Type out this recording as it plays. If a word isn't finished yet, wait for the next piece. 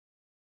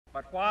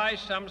But why,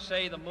 some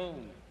say, the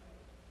moon?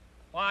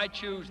 Why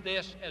choose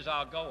this as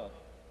our goal?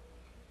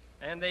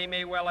 And they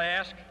may well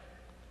ask,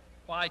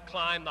 why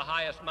climb the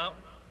highest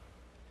mountain?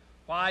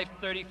 Why,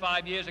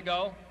 35 years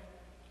ago,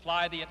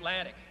 fly the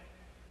Atlantic?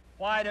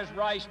 Why does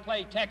Rice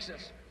play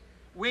Texas?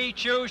 We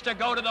choose to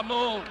go to the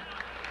moon.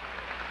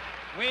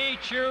 We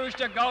choose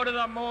to go to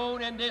the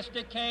moon in this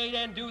decade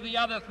and do the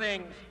other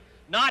things,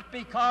 not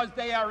because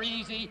they are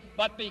easy,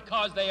 but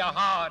because they are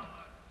hard.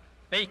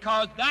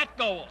 Because that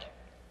goal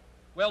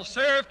will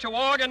serve to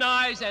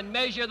organize and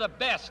measure the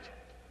best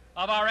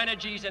of our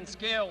energies and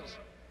skills.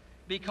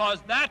 Because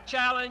that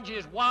challenge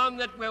is one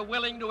that we're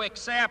willing to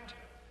accept,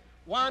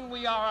 one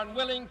we are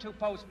unwilling to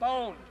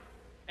postpone,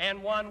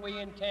 and one we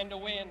intend to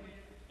win,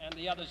 and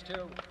the others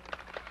too.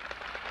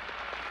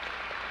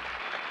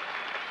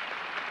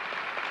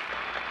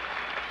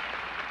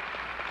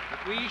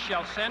 If we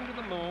shall send to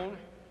the moon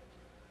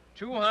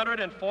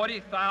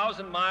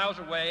 240,000 miles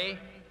away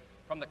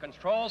from the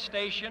control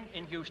station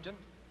in Houston,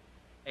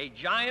 a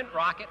giant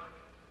rocket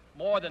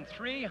more than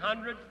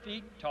 300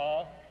 feet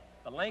tall,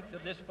 the length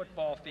of this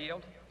football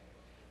field,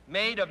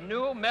 made of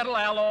new metal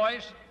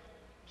alloys,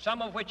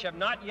 some of which have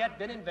not yet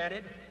been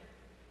invented,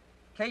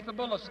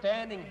 capable of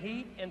standing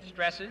heat and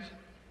stresses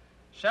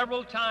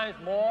several times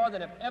more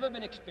than have ever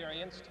been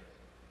experienced,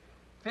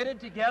 fitted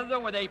together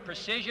with a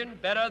precision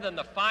better than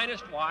the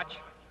finest watch,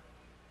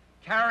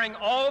 carrying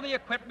all the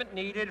equipment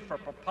needed for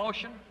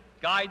propulsion,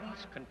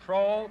 guidance,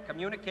 control,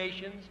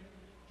 communications,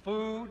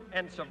 food,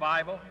 and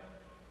survival,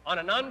 on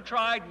an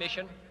untried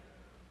mission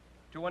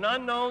to an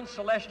unknown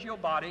celestial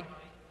body,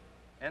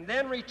 and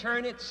then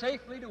return it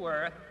safely to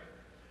Earth,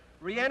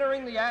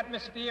 re-entering the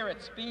atmosphere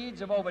at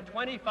speeds of over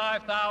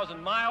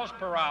 25,000 miles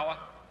per hour,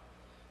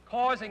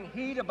 causing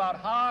heat about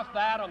half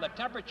that on the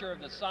temperature of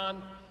the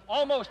sun,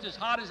 almost as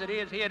hot as it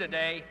is here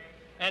today,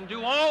 and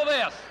do all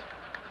this,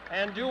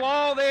 and do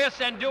all this,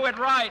 and do it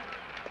right,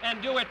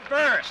 and do it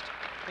first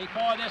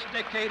before this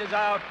decade is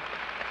out,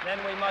 then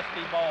we must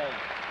be bold.